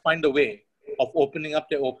must find a way of opening up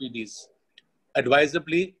their OPDs.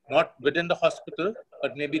 Advisably, not within the hospital,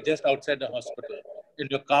 but maybe just outside the hospital, in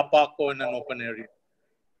your car park or in an open area.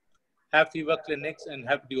 Have fever clinics and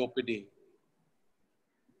have the OPD.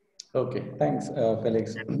 Okay, thanks,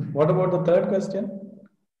 Felix. What about the third question?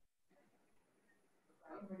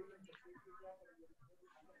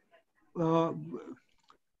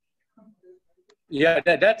 Yeah,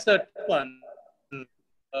 that's a tough one.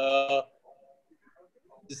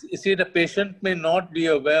 You see, the patient may not be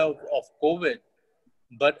aware of COVID,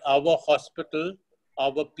 but our hospital,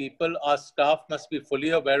 our people, our staff must be fully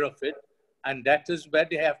aware of it. And that is where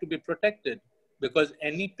they have to be protected. Because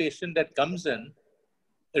any patient that comes in,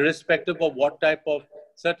 irrespective of what type of,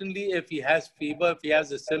 certainly if he has fever, if he has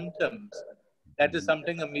the symptoms, that is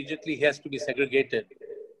something immediately he has to be segregated.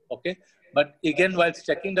 Okay? But again, while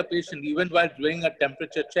checking the patient, even while doing a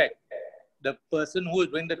temperature check, the person who is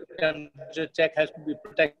doing the temperature check has to be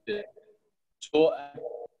protected. So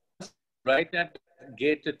right at the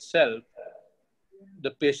gate itself,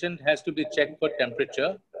 the patient has to be checked for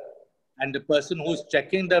temperature, and the person who's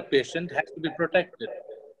checking the patient has to be protected.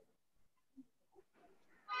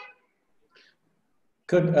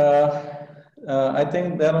 Good. I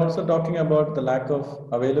think they're also talking about the lack of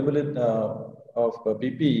availability of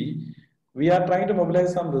PPE. We are trying to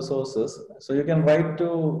mobilize some resources. So you can write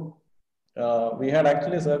to, we had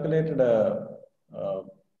actually circulated an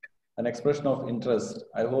expression of interest.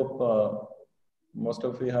 I hope most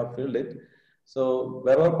of you have filled it. So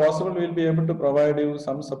wherever possible, we'll be able to provide you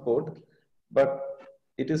some support, but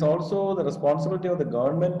it is also the responsibility of the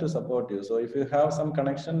government to support you. So if you have some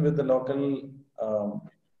connection with the local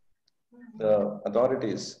the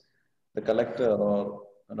authorities, the collector or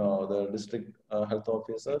the district health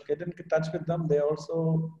officer, get in touch with them. They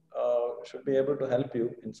also should be able to help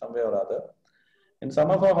you in some way or other. In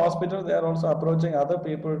some of our hospitals, they are also approaching other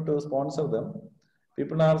people to sponsor them.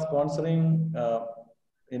 People are sponsoring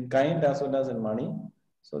in kind as well as in money.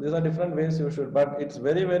 So these are different ways you should, but it's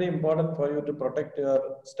very, very important for you to protect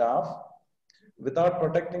your staff. Without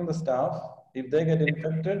protecting the staff, if they get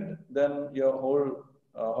infected, then your whole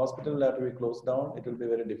hospital will have to be closed down. It will be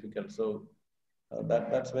very difficult. So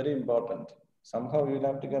that's very important. Somehow you'll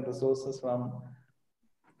have to get resources from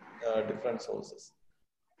different sources.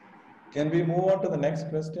 Can we move on to the next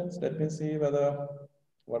questions? Let me see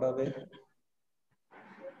what are they?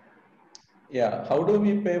 Yeah, how do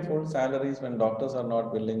we pay full salaries when doctors are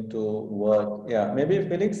not willing to work? Yeah, maybe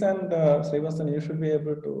Felix and Srivasthan, you should be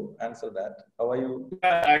able to answer that. How are you?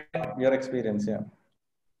 Your experience, yeah.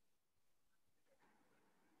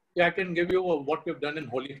 Yeah, I can give you what we've done in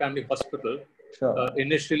Holy Family Hospital. Sure.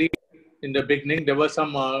 Initially, in the beginning, there were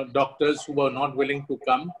some doctors who were not willing to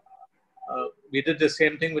come. We did the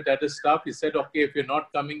same thing with other staff. He said, okay, if you're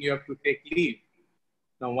not coming, you have to take leave.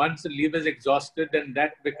 Now, once the leave is exhausted, then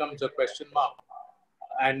that becomes a question mark.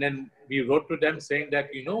 And then we wrote to them saying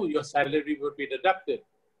that, your salary would be deducted.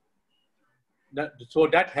 So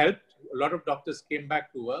that helped. A lot of doctors came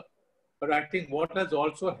back to work. But I think what has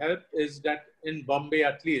also helped is that in Bombay,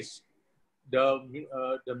 at least, the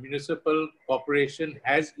municipal corporation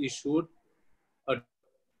has issued a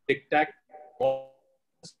diktat.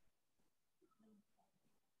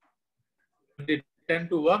 If they tend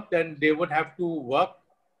to work, then they would have to work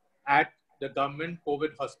at the government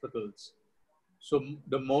COVID hospitals. So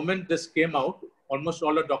the moment this came out, almost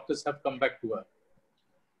all the doctors have come back to work.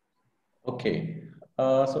 Okay.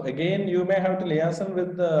 So again, you may have to liaison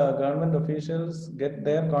with the government officials, get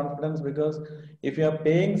their confidence, because if you are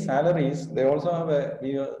paying salaries, they also have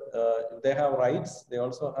they have rights. They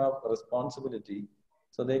also have a responsibility.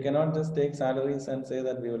 So they cannot just take salaries and say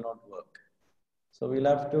that we will not work. So we'll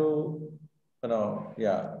have to,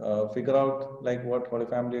 figure out like what Holy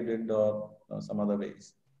Family did or some other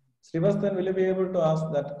ways. Srivasthan, will you be able to ask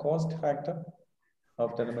that cost factor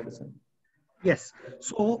of telemedicine? Yes.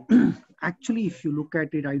 So actually, if you look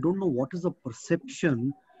at it, I don't know what is the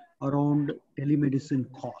perception around telemedicine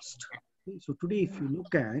cost. So today, if you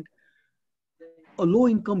look at a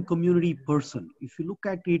low-income community person, if you look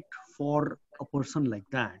at it for a person like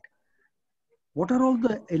that, what are all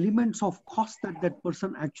the elements of cost that that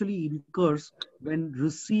person actually incurs when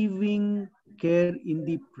receiving care in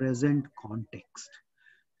the present context?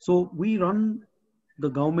 So we run the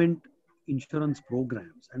government insurance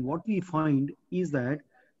programs, and what we find is that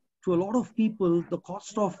to a lot of people, the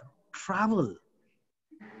cost of travel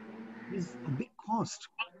is a big cost.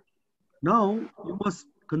 Now, you must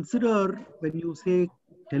consider when you say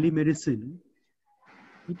telemedicine,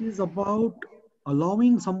 it is about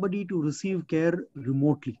allowing somebody to receive care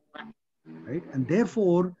remotely, right? And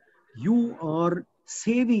therefore, you are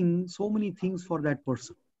saving so many things for that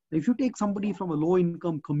person. If you take somebody from a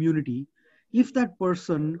low-income community, if that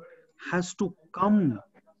person has to come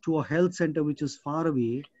to a health center which is far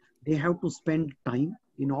away, they have to spend time.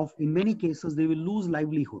 In many cases, they will lose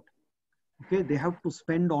livelihood. Okay, they have to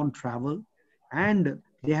spend on travel, and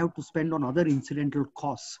they have to spend on other incidental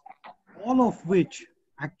costs, all of which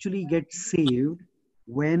actually get saved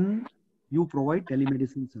when you provide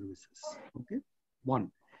telemedicine services. Okay, one.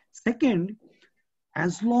 Second,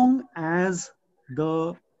 as long as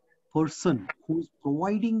the person who's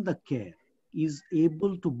providing the care is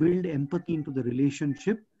able to build empathy into the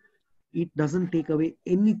relationship, it doesn't take away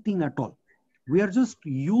anything at all. We are just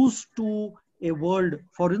used to a world,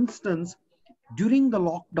 for instance, during the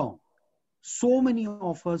lockdown, so many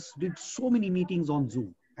of us did so many meetings on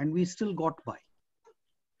Zoom and we still got by.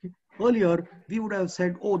 Okay. Earlier, we would have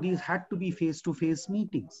said, oh, these had to be face-to-face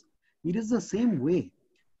meetings. It is the same way.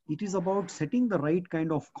 It is about setting the right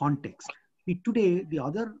kind of context. Today, the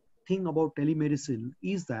other thing about telemedicine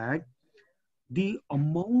is that the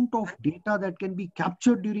amount of data that can be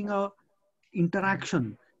captured during a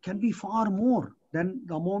interaction can be far more than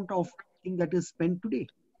the amount of thing that is spent today.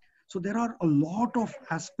 So there are a lot of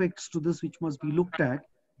aspects to this which must be looked at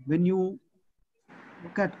when you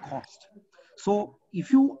look at cost. So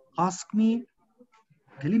if you ask me,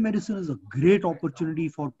 telemedicine is a great opportunity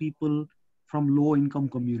for people from low income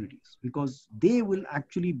communities because they will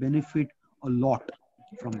actually benefit a lot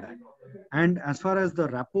from that. And as far as the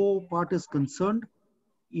rapport part is concerned,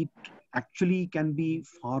 it actually can be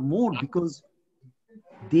far more because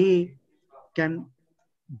they can,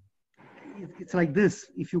 it's like this.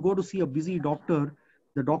 If you go to see a busy doctor,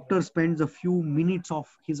 the doctor spends a few minutes of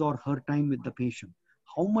his or her time with the patient.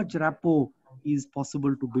 How much rapport is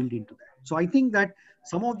possible to build into that? So I think that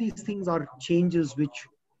some of these things are changes which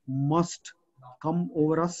must come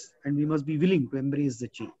over us and we must be willing to embrace the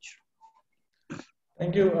change.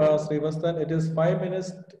 Thank you, Srivasthan. It is 5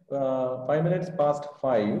 minutes past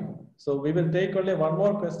 5. So we will take only one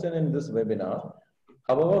more question in this webinar.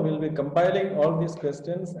 However, we'll be compiling all these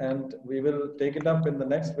questions and we will take it up in the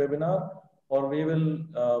next webinar, or we will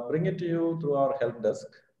bring it to you through our help desk,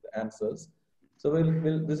 the answers. So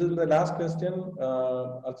this is the last question.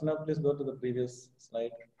 Archana, please go to the previous slide.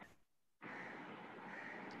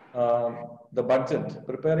 The budget,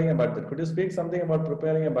 preparing a budget. Could you speak something about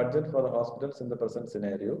preparing a budget for the hospitals in the present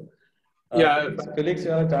scenario? Felix,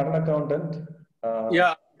 you are a chartered accountant.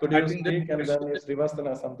 Could you speak, and then if Srivasthan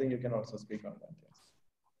has something, you can also speak on that. Yes.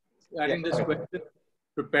 I think this question,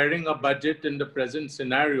 preparing a budget in the present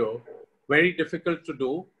scenario, very difficult to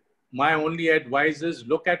do. My only advice is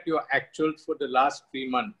look at your actuals for the last 3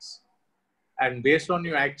 months. And based on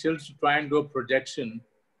your actuals, try and do a projection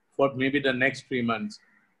for maybe the next 3 months.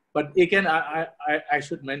 But again, I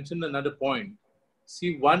should mention another point.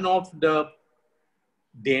 See, one of the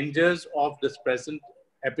dangers of this present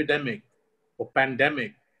epidemic or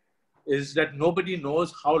pandemic is that nobody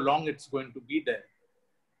knows how long it's going to be there.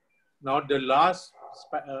 Now, the last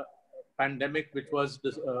pandemic, which was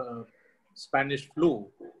the Spanish flu,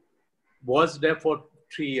 was there for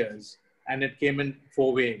 3 years and it came in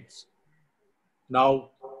 4 waves. Now,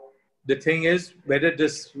 the thing is whether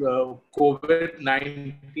this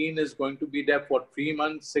COVID-19 is going to be there for 3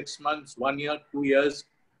 months, 6 months, 1 year, 2 years.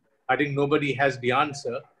 I think nobody has the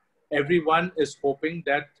answer. Everyone is hoping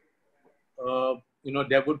that,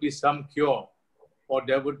 there would be some cure or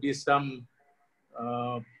there would be some,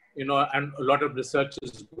 and a lot of research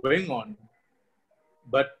is going on.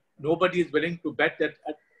 But nobody is willing to bet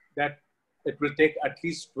that it will take at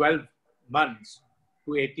least 12 months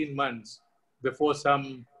to 18 months before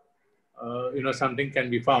something can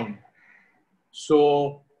be found.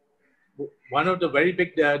 So one of the very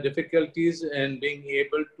big difficulties in being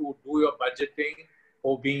able to do your budgeting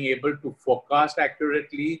or being able to forecast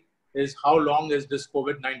accurately is how long is this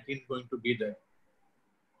COVID-19 going to be there?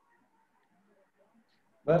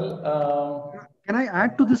 Well, can I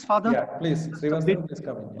add to this, Father? Yeah, please. Srivasthan, please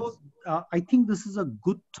come in. Yes. So, I think this is a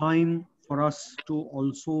good time for us to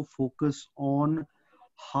also focus on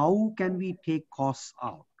how can we take costs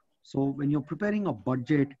out. So when you're preparing a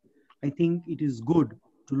budget, I think it is good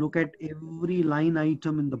to look at every line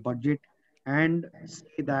item in the budget and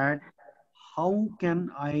say that, how can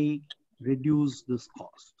I reduce this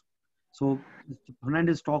cost? So Mr.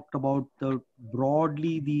 Fernandez talked about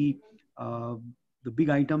broadly the big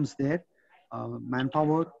items there,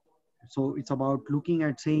 manpower. So it's about looking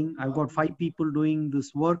at saying, I've got 5 people doing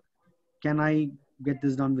this work. Can I get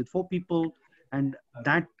this done with 4 people? And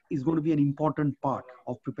that is going to be an important part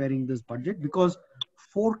of preparing this budget, because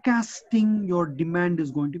forecasting your demand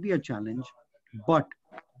is going to be a challenge. But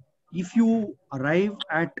if you arrive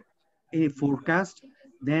at a forecast,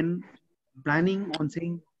 then planning on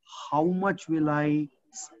saying, how much will I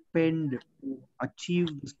spend to achieve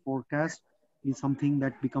this forecast is something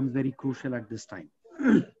that becomes very crucial at this time.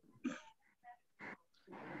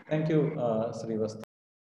 Thank you, Srivasthan.